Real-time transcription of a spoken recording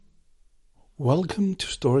Welcome to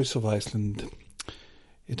Stories of Iceland.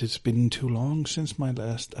 It has been too long since my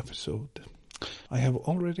last episode. I have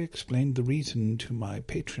already explained the reason to my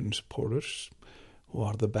Patreon supporters, who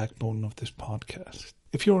are the backbone of this podcast.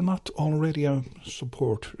 If you are not already a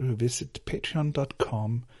supporter, visit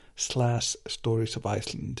patreon.com/Stories of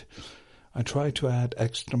Iceland. I try to add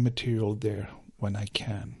extra material there when I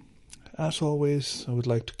can. As always, I would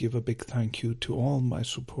like to give a big thank you to all my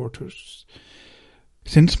supporters.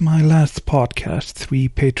 Since my last podcast, 3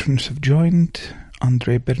 patrons have joined: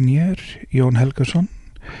 Andre Bernier, Jón Helgason,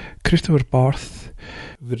 Christopher Barth,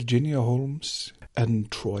 Virginia Holmes, and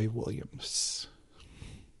Troy Williams.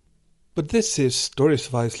 But this is Stories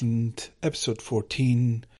of Iceland, episode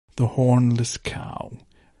 14, The Hornless Cow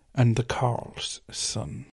and the Carl's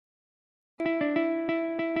Son.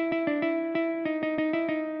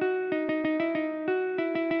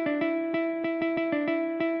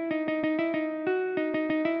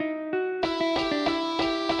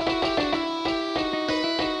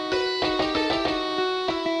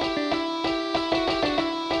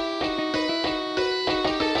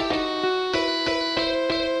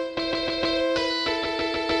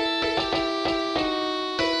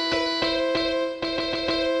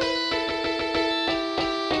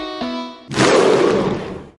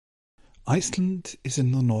 Iceland is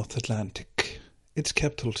in the North Atlantic. Its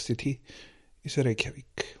capital city is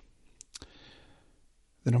Reykjavik.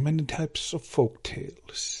 There are many types of folk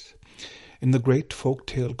tales. In the great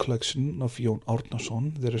folktale collection of Jón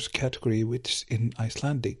Árnason, there is a category which in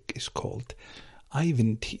Icelandic is called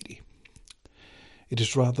ævintýri. It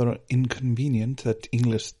is rather inconvenient that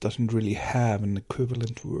English doesn't really have an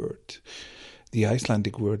equivalent word. The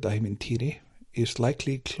Icelandic word ævintýri is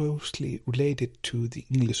likely closely related to the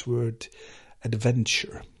English word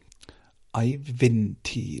adventure.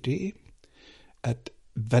 Ævintýri,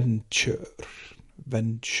 adventure,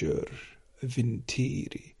 venture,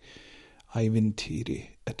 vintýri,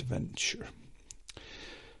 ævintýri, adventure.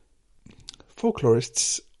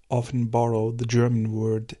 Folklorists often borrow the German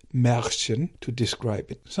word Märchen to describe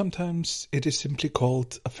it. Sometimes it is simply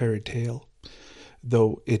called a fairy tale,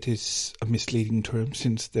 though it is a misleading term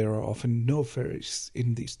since there are often no fairies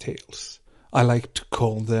in these tales. I like to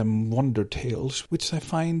call them wonder tales, which I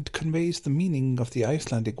find conveys the meaning of the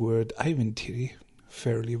Icelandic word ævintýri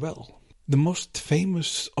fairly well. The most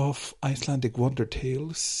famous of Icelandic wonder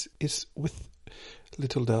tales is, with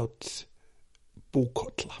little doubt,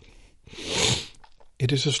 Búkolla.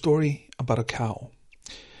 It is a story about a cow.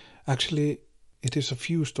 Actually, it is a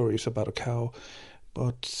few stories about a cow,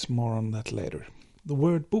 but more on that later. The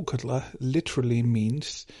word Búkolla literally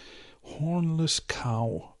means hornless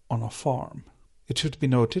cow on a farm. It should be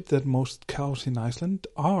noted that most cows in Iceland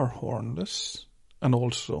are hornless and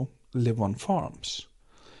also live on farms.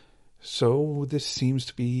 So this seems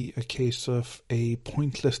to be a case of a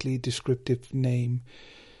pointlessly descriptive name,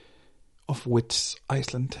 of which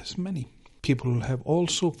Iceland has many. People have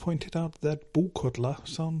also pointed out that Búkolla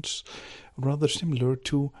sounds rather similar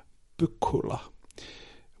to Bucula,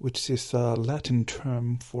 which is a Latin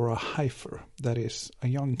term for a heifer, that is, a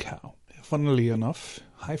young cow. Funnily enough,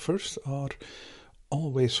 heifers are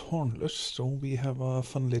always hornless, so we have a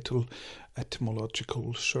fun little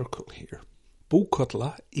etymological circle here.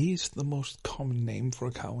 Búkolla is the most common name for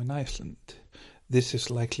a cow in Iceland. This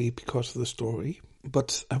is likely because of the story,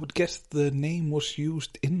 but I would guess the name was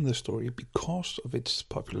used in the story because of its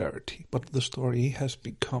popularity. But the story has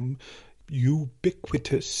become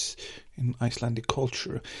ubiquitous in Icelandic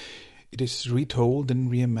culture. It is retold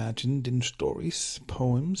and reimagined in stories,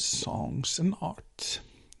 poems, songs, and art.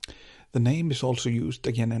 The name is also used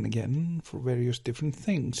again and again for various different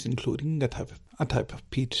things, including a type of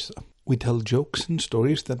pizza. We tell jokes and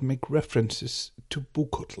stories that make references to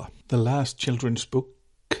Búkolla. The last children's book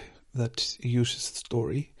that uses the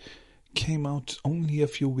story came out only a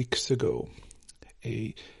few weeks ago,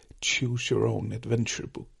 a choose-your-own adventure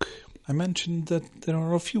book. I mentioned that there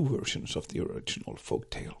are a few versions of the original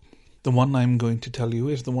folktale. The one I'm going to tell you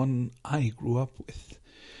is the one I grew up with.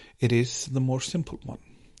 It is the more simple one,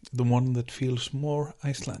 the one that feels more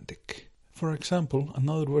Icelandic. For example,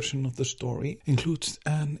 another version of the story includes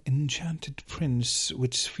an enchanted prince,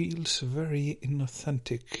 which feels very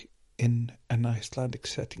inauthentic in an Icelandic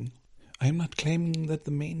setting. I am not claiming that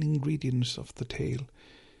the main ingredients of the tale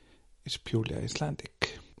is purely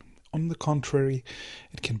Icelandic. On the contrary,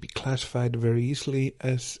 it can be classified very easily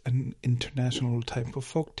as an international type of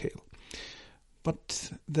folktale.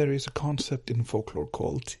 But there is a concept in folklore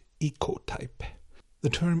called ecotype. The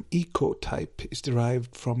term ecotype is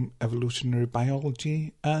derived from evolutionary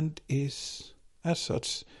biology and is, as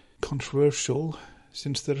such, controversial,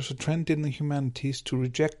 since there is a trend in the humanities to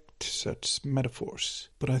reject such metaphors.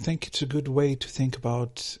 But I think it's a good way to think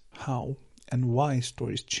about how and why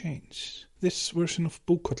stories change. This version of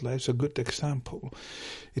Búkolla is a good example.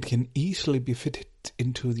 It can easily be fitted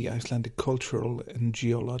into the Icelandic cultural and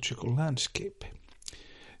geological landscape.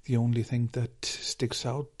 The only thing that sticks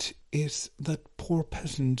out is that poor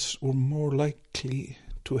peasants were more likely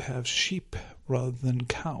to have sheep rather than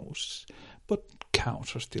cows, but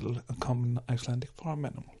cows are still a common Icelandic farm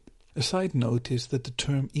animal. A side note is that the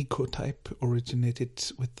term ecotype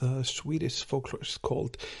originated with the Swedish folklorist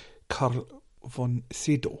called Carl von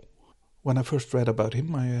Sydow. When I first read about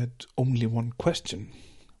him, I had only one question.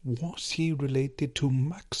 Was he related to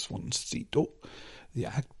Max von Sydow, the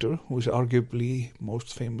actor who is arguably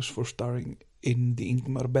most famous for starring in the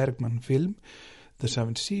Ingmar Bergman film The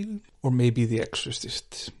Seventh Seal, or maybe The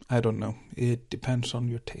Exorcist? I don't know. It depends on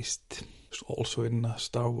your taste. It's also in a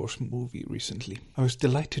Star Wars movie recently. I was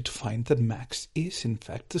delighted to find that Max is in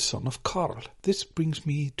fact the son of Karl. This brings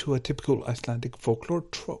me to a typical Icelandic folklore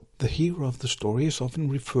trope. The hero of the story is often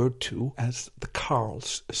referred to as the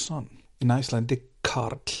Karl's son. In Icelandic,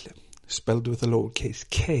 Karl, spelled with a lowercase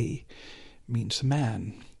k, means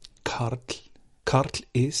man. Karl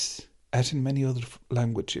is, as in many other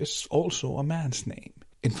languages, also a man's name.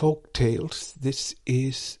 In folk tales, this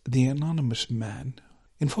is the anonymous man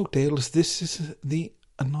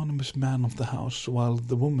of the house, while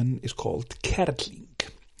the woman is called Kerling.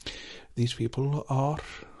 These people are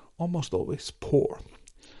almost always poor.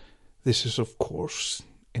 This is, of course,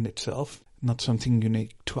 in itself not something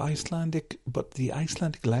unique to Icelandic, but the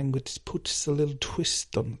Icelandic language puts a little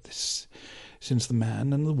twist on this, since the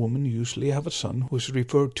man and the woman usually have a son who is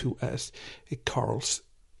referred to as a Karl's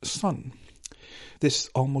son. This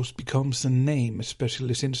almost becomes a name,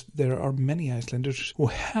 especially since there are many Icelanders who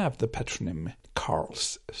have the patronym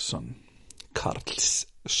Karl's son,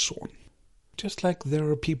 Karlsson. Just like there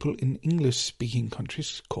are people in English-speaking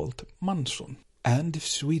countries called Mansson. And if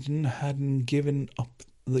Sweden hadn't given up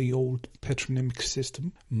the old patronymic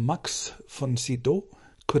system, Max von Sydow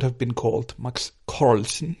could have been called Max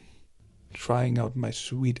Karlsson, trying out my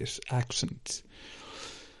Swedish accent.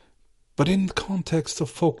 But in the context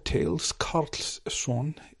of folk tales,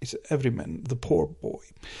 Karlsson is everyman, the poor boy.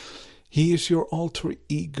 He is your alter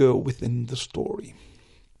ego within the story.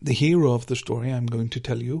 The hero of the story I'm going to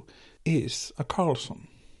tell you is a Karlsson.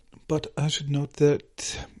 But I should note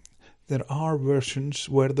that there are versions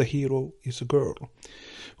where the hero is a girl,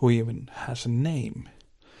 who even has a name.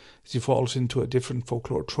 She falls into a different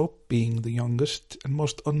folklore trope, being the youngest and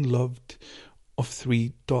most unloved of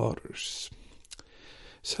 3 daughters.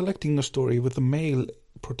 Selecting a story with a male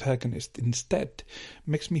protagonist instead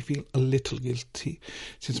makes me feel a little guilty,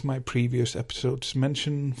 since my previous episodes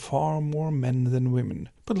mention far more men than women.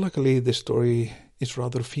 But luckily this story is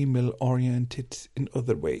rather female-oriented in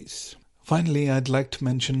other ways. Finally, I'd like to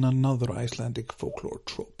mention another Icelandic folklore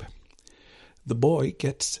trope. The boy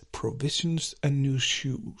gets provisions and new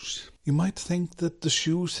shoes. You might think that the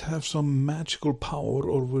shoes have some magical power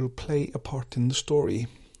or will play a part in the story.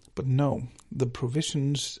 But no, the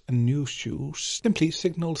provisions and new shoes simply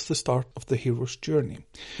signals the start of the hero's journey.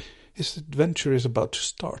 His adventure is about to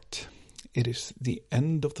start. It is the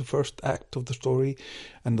end of the first act of the story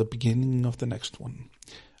and the beginning of the next one.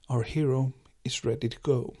 Our hero is ready to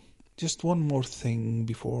go. Just one more thing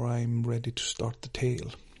before I'm ready to start the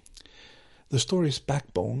tale. The story's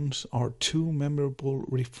backbones are 2 memorable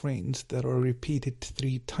refrains that are repeated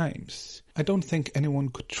 3 times. I don't think anyone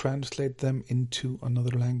could translate them into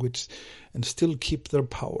another language and still keep their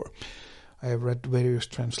power. I have read various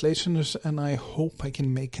translations and I hope I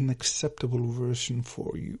can make an acceptable version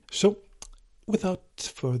for you. So,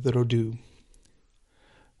 without further ado,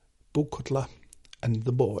 Búkolla and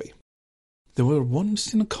the boy. There were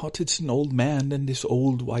once in a cottage an old man and his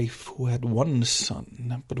old wife who had one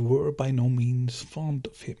son, but were by no means fond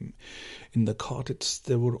of him. In the cottage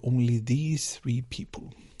there were only these 3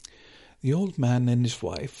 people. The old man and his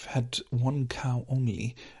wife had one cow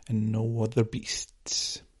only, and no other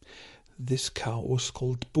beasts. This cow was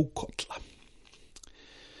called Búkolla.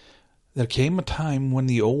 There came a time when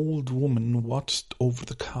the old woman watched over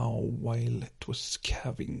the cow while it was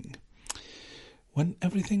calving. When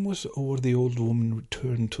everything was over, the old woman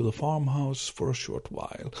returned to the farmhouse for a short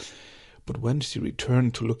while, but when she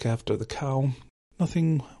returned to look after the cow,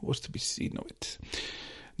 nothing was to be seen of it.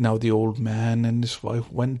 Now the old man and his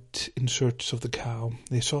wife went in search of the cow.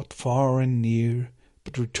 They sought far and near,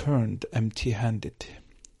 but returned empty-handed.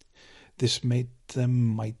 This made them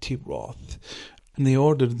mighty wroth, and they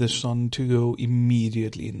ordered the son to go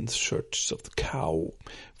immediately in search of the cow,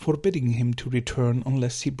 forbidding him to return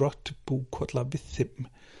unless he brought Búkolla with him.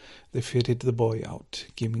 They fitted the boy out,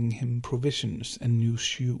 giving him provisions and new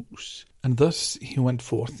shoes. And thus he went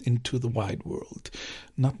forth into the wide world,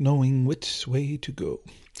 not knowing which way to go.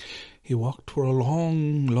 He walked for a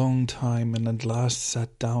long, long time, and at last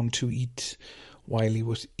sat down to eat. While he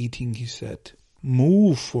was eating, he said,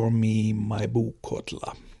 "Moo for me, my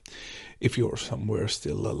Buukotla, if you're somewhere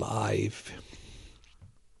still alive."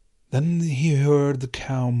 Then he heard the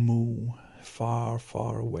cow moo, far,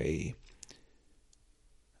 far away.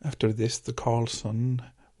 After this, the carle's son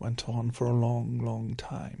went on for a long, long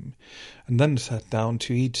time, and then sat down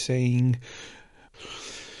to eat, saying,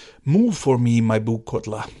 "Moo for me, my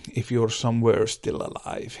Buukotla, if you're somewhere still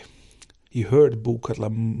alive." He heard Buukotla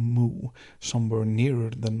moo somewhere nearer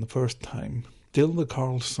than the first time. Still the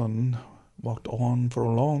carle's son walked on for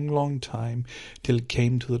a long, long time, till he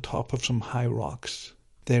came to the top of some high rocks.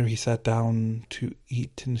 There he sat down to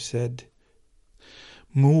eat and said,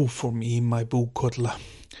 "Moo for me, my Buukotla,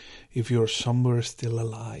 if you're somewhere still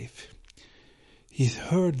alive." He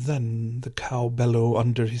heard then the cow bellow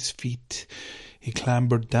under his feet. He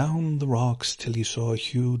clambered down the rocks till he saw a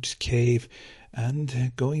huge cave,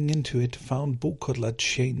 and, going into it, found Buukotla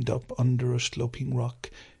chained up under a sloping rock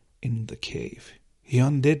in the cave. He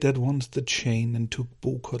undid at once the chain and took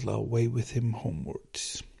Buukotla away with him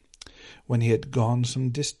homewards. When he had gone some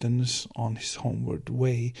distance on his homeward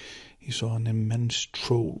way, he saw an immense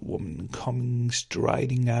troll woman coming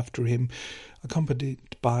striding after him,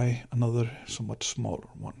 accompanied by another somewhat smaller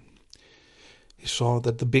one. He saw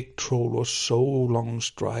that the big troll was so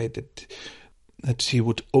long-strided that she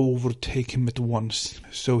would overtake him at once.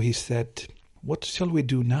 So he said, "What shall we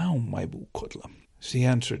do now, my Buukotla?" She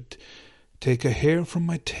answered, "Take a hair from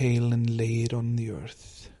my tail and lay it on the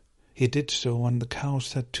earth." He did so, and the cow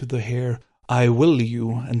said to the hare, "I will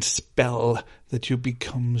you, and spell that you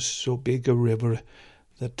become so big a river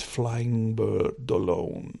that Flying Bird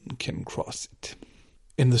alone can cross it."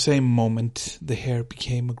 In the same moment the hare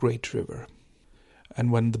became a great river,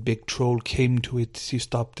 and when the big troll came to it, she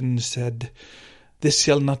stopped and said, "This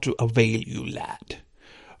shall not avail you, lad.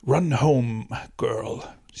 Run home,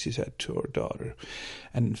 girl," she said to her daughter,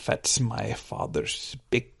 "and fetch my father's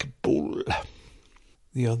big bull."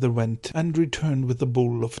 The other went and returned with a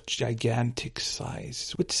bull of gigantic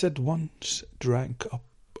size, which at once drank up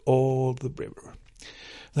all the river.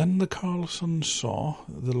 Then the carle's son saw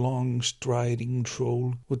the long-striding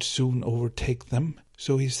troll would soon overtake them,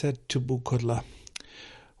 so he said to Buukotla,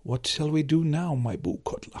 "What shall we do now, my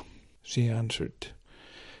Buukotla?" She answered,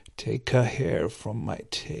 "Take a hair from my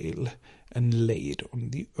tail and lay it on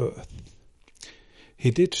the earth."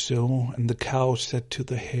 He did so, and the cow said to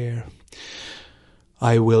the hare,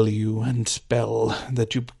 "I will you, and spell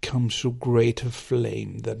that you become so great a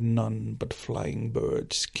flame that none but flying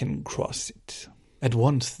birds can cross it." At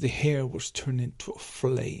once the hare was turned into a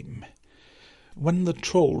flame. When the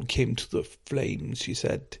troll came to the flame, she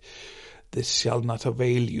said, "This shall not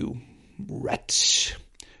avail you, wretch."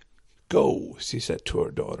 "Go," she said to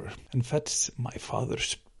her daughter, "and fetch my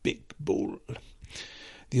father's big bull."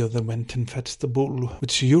 The other went and fetched the bull,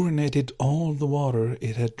 which urinated all the water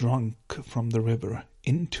it had drunk from the river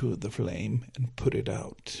into the flame and put it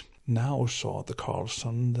out. Now saw the carle's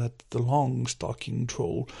son that the long-stalking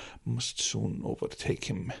troll must soon overtake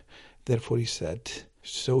him. Therefore he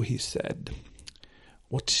said,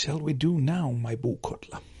 "What shall we do now, my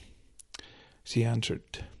Buukotla?" She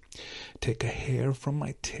answered, "Take a hair from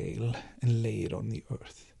my tail and lay it on the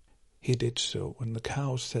earth." He did so, and the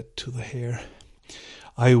cow said to the hare,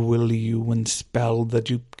 "I will you, and spell that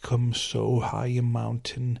you become so high a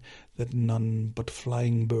mountain that none but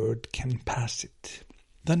Flying Bird can pass it."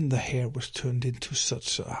 Then the hare was turned into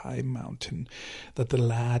such a high mountain that the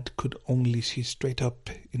lad could only see straight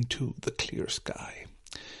up into the clear sky.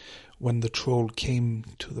 When the troll came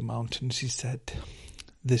to the mountain, she said,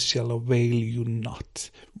 "This shall avail you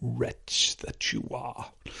not, wretch that you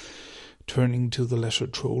are." Turning to the lesser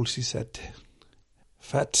troll, she said,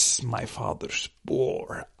 "Fetch my father's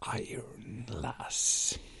boar iron,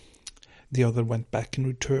 lass." The other went back and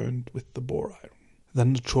returned with the boar iron.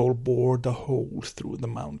 Then the troll bored a hole through the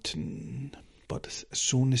mountain, but as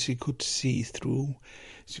soon as he could see through,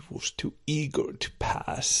 she was too eager to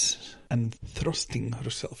pass, and thrusting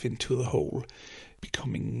herself into the hole,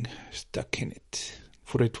 becoming stuck in it,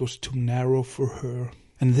 for it was too narrow for her,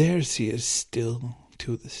 and there she is still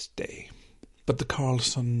to this day. But the carle's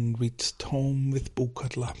son reached home with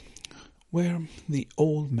Buukotla, where the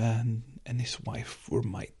old man and his wife were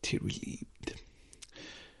mighty relieved.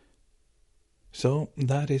 So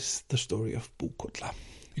that is the story of Buukotla.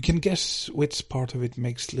 You can guess which part of it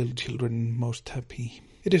makes little children most happy.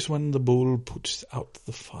 It is when the bull puts out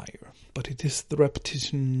the fire, but it is the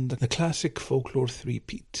repetition, the classic folklore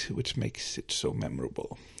three-peat, which makes it so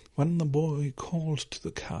memorable. When the boy calls to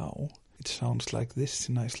the cow, it sounds like this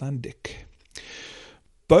in Icelandic.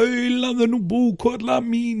 Baulaðu nú búkolla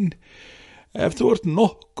mín, ef þú ert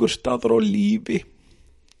nokkur staðar á lífi.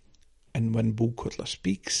 And when Búkolla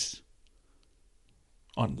speaks,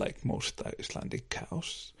 unlike most Icelandic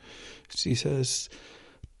cows, she says,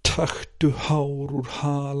 Taktu hár úr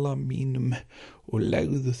hala mínum og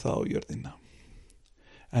legðu það á jörðina.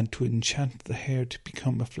 And to enchant the hair to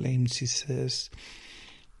become a flame, she says,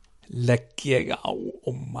 Legg ég á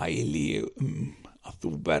og mæli ég að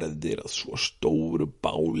þú verðir að svo stóru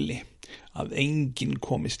báli að enginn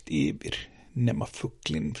komist yfir nema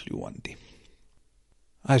fuglinn fljúandi.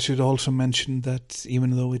 I should also mention that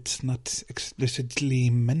even though it's not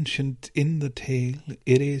explicitly mentioned in the tale,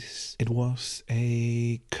 it was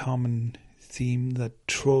a common theme that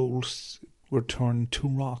trolls were turned to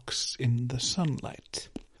rocks in the sunlight.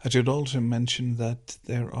 I should also mention that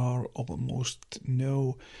there are almost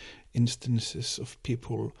no instances of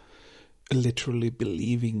people literally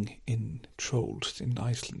believing in trolls in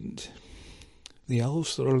Iceland. The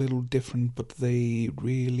elves are a little different, but they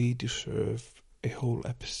really deserve a whole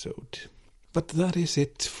episode. But that is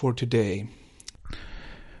it for today.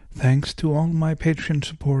 Thanks to all my Patreon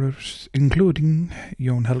supporters, including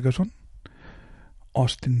Jón Helgason,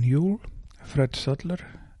 Austin Yule, Fred Sutler,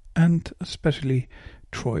 and especially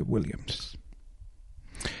Troy Williams.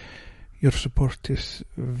 Your support is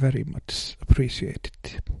very much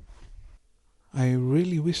appreciated. I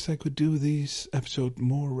really wish I could do these episodes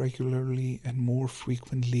more regularly and more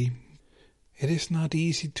frequently. It is not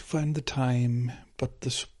easy to find the time, but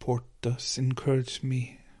the support does encourage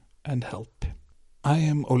me and help. I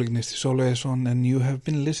am Ole Gneisti Sóleyjarson, and you have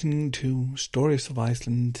been listening to Stories of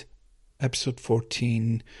Iceland, Episode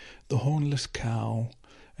 14, The Hornless Cow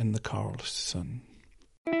and the Carl's Son.